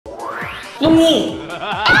哦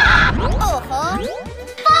吼！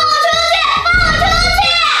放我出去！放我出去！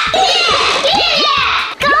莉莉，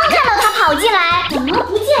刚看到他跑进来，怎么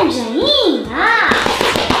不见人影啊？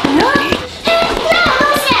那种东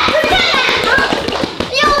西，快看看！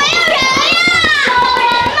有没有人呀？有人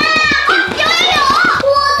吗？有！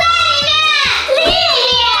我在里面！莉莉，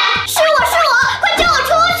是我，快救我出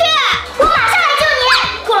去！我马上来救你！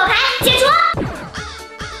骷髅牌解除！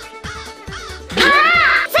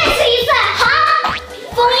再试一次！好，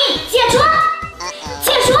封印解除！怎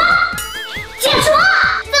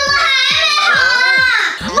么还没好啊？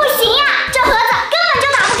不行呀，这盒子根本就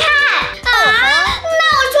打不开！那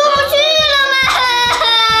我出不去了吗？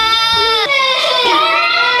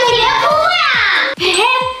你别哭呀！嘿嘿，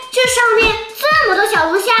这上面这么多小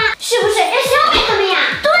龙虾，是不是要消灭它们呀？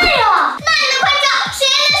对哦，那你们快找谁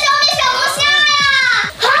能消灭小龙虾呀？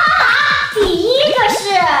好，第一个是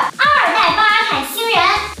2代巴尔坦星人。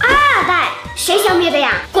2代谁消灭的呀？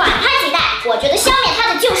管他几代，我觉得消灭他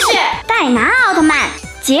的就是戴拿奥特曼、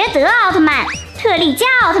捷德奥特曼、特利迦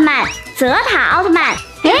奥特曼、泽塔奥特曼，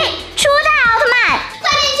初代奥特曼，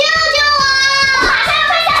快点救救我！马上要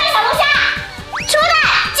快消灭小龙虾！初代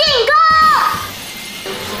进攻！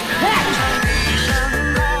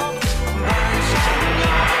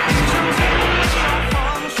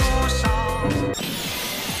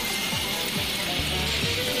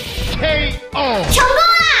成功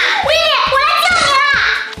了，莉莉，我来救你了！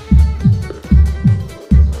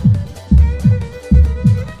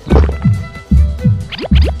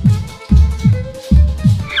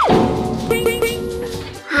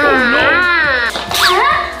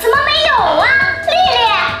怎么没有啊？莉莉，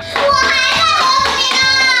我还在盒子里呢，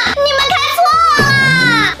你们开错了。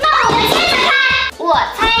那我们接着开，我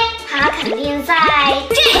猜它肯定在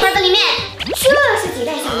这个盒子里面。这是几代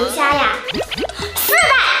小龙虾呀？4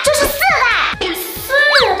代，这是4代。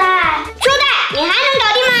初代，你还能搞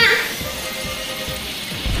定吗？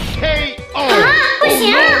不行，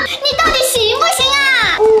你到底行不行啊？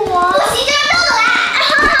我不行就让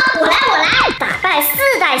豆豆来。我来。打败4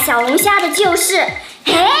代小龙虾的就是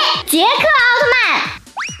杰克奥特曼。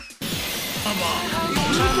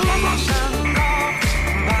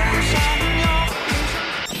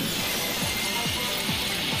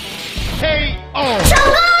成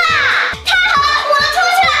功了！太好了，我出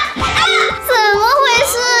去了！怎么回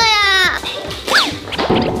事呀？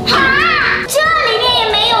这里面也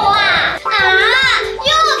没有啊！又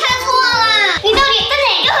看错了！你到底在哪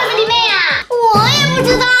个盒子里面呀？我也不知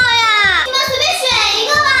道呀。你们随便选一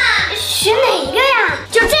个吧。选哪一个呀？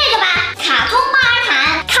就这个吧，卡通巴尔坦。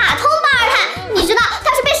你知道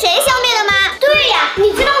它是被谁消灭的吗？对呀，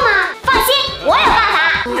你知道吗？放心，我有办法。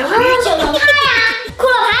就用它呀！骷髅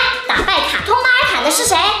牌打败卡通巴尔坦的是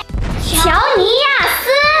谁？乔尼亚斯。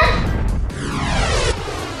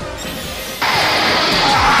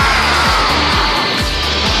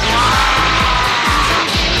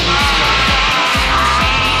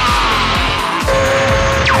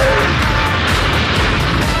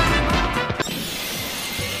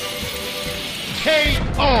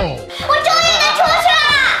我终于能出去了！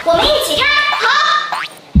我们一起开，好！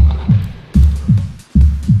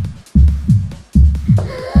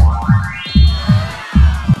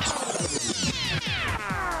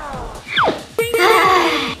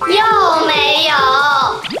又没有，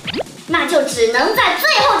那就只能在最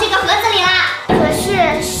后这个盒子里啦。可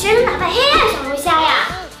是谁能打败黑暗小龙虾呀？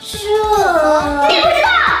这你不知道？